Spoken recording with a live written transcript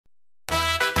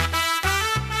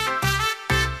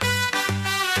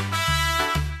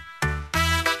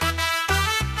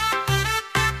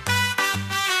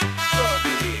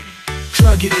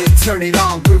Plug it in, turn it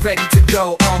on, we're ready to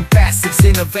go. Onpassive's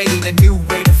innovating a new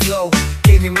way to flow.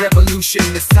 Gaming revolution,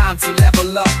 it's time to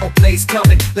level up. Oh, play's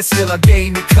coming, let's fill our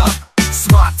gaming cup.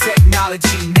 Smart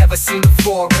technology, never seen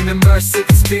before. An immersive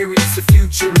experience, the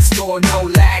future in store.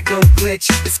 No lag, no glitch,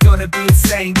 it's gonna be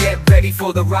insane. Get ready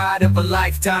for the ride of a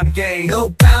lifetime game. No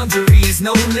boundaries,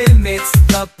 no limits,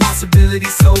 the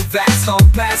possibilities so vast.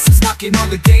 Onpassive's knocking on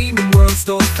the gaming world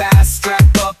store fast.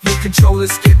 Strap up your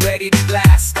controllers, get ready to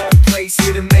blast. On place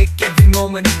here to make every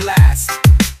moment a blast.